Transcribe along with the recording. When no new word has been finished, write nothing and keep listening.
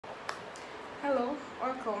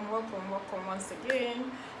Welcome once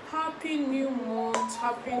again. Happy new month,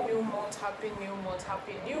 happy new month, happy new month,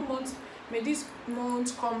 happy new month. May this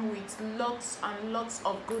month come with lots and lots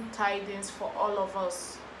of good tidings for all of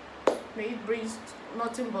us. May it bring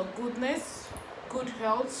nothing but goodness, good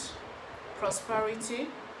health, prosperity,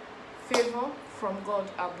 favor from God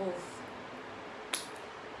above.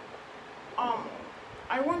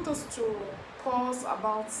 I want us to pause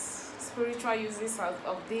about spiritual uses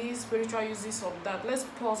of this, spiritual uses of that. Let's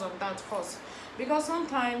pause on that first, because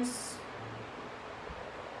sometimes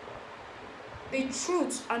the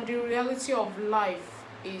truth and the reality of life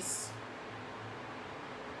is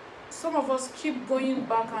some of us keep going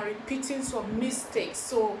back and repeating some mistakes.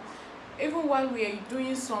 So even while we are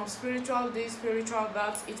doing some spiritual this, spiritual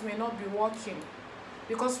that, it may not be working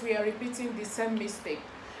because we are repeating the same mistake.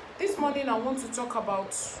 This morning I want to talk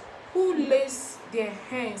about who lays their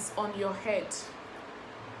hands on your head.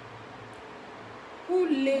 Who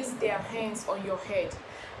lays their hands on your head?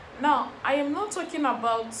 Now, I am not talking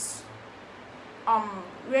about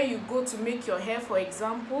where you go to make your hair, for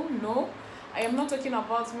example. No. I am not talking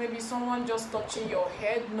about maybe someone just touching your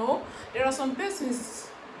head. No. There are some persons,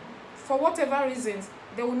 for whatever reasons,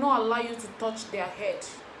 they will not allow you to touch their head.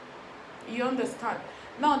 You understand?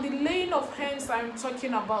 Now, the laying of hands I'm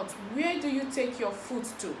talking about, where do you take your foot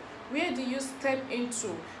to? Where do you step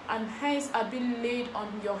into and hands are being laid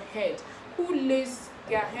on your head? Who lays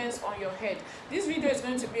their hands on your head? This video is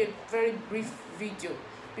going to be a very brief video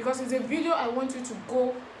because it's a video I want you to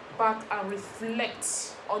go back and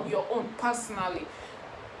reflect on your own personally.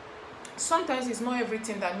 Sometimes it's not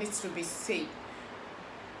everything that needs to be said.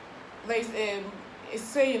 There is a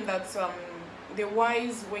saying that the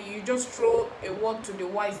wise, when you just throw a word to the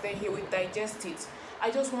wise, then he will digest it. I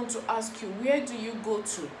just want to ask you, where do you go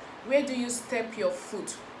to? Where do you step your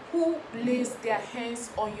foot? Who lays their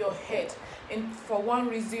hands on your head? And for one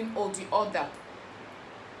reason or the other,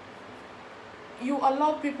 you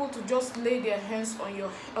allow people to just lay their hands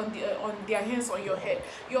on their hands on your head.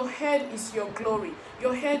 Your head is your glory.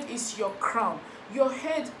 Your head is your crown. Your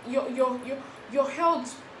head, your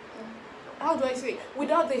health. How do I say?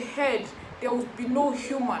 Without the head, there will be no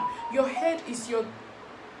human. Your head is your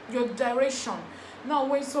direction. Now,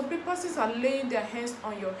 when some people are laying their hands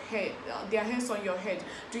on your head,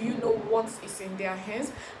 do you know what is in their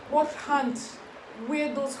hands? What hands,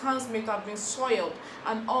 where those hands may have been soiled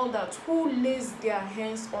and all that? Who lays their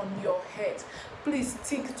hands on your head? Please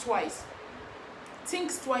think twice.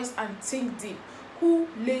 Think twice and think deep. Who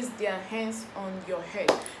lays their hands on your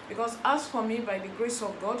head? Because as for me, by the grace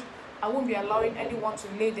of God, I won't be allowing anyone to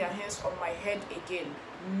lay their hands on my head again.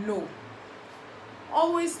 No.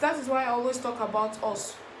 Always, that is why I always talk about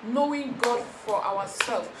us knowing God for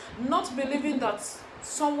ourselves, not believing that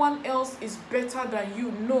someone else is better than you.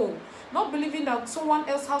 No, not believing that someone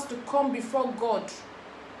else has to come before God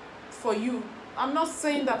for you. I'm not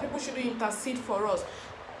saying that people shouldn't intercede for us.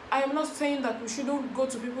 I am not saying that we shouldn't go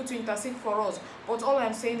to people to intercede for us, but all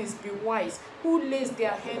I'm saying is be wise. Who lays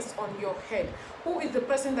their hands on your head? Who is the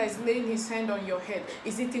person that is laying his hand on your head?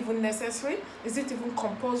 Is it even necessary? Is it even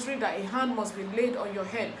compulsory that a hand must be laid on your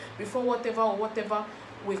head before whatever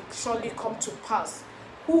will surely come to pass?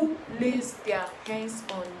 Who lays their hands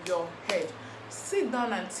on your head? Sit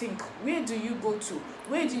down and think. Where do you go to?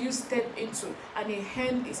 Where do you step into and a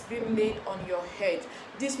hand is being laid on your head?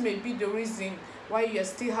 This may be the reason why you are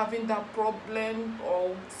still having that problem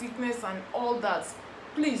or sickness and all that.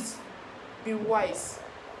 Please be wise.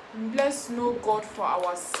 Let's know God for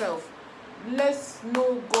ourselves. Let's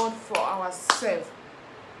know God for ourselves.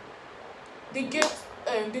 The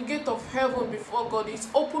gate of heaven before God is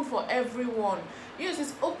open for everyone. Yes,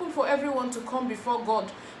 it's open for everyone to come before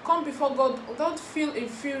God. Come before God. Don't feel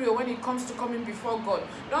inferior when it comes to coming before God.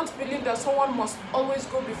 Don't believe that someone must always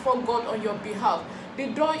go before God on your behalf. The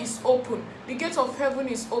door is open. The gate of heaven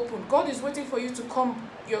is open. God is waiting for you to come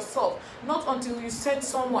yourself, not until you send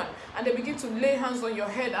someone and they begin to lay hands on your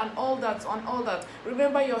head and all that.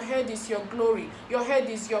 Remember, your head is your glory. Your head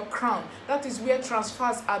is your crown. That is where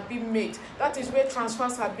transfers are being made. That is where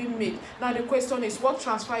transfers are being made. Now the question is, what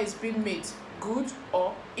transfer is being made? Good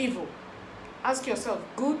or evil? Ask yourself,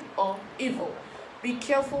 good or evil? Be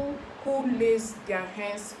careful who lays their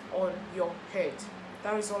hands on your head.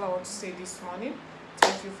 That is all I want to say this morning.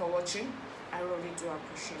 Thank you for watching. I really do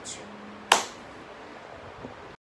appreciate you.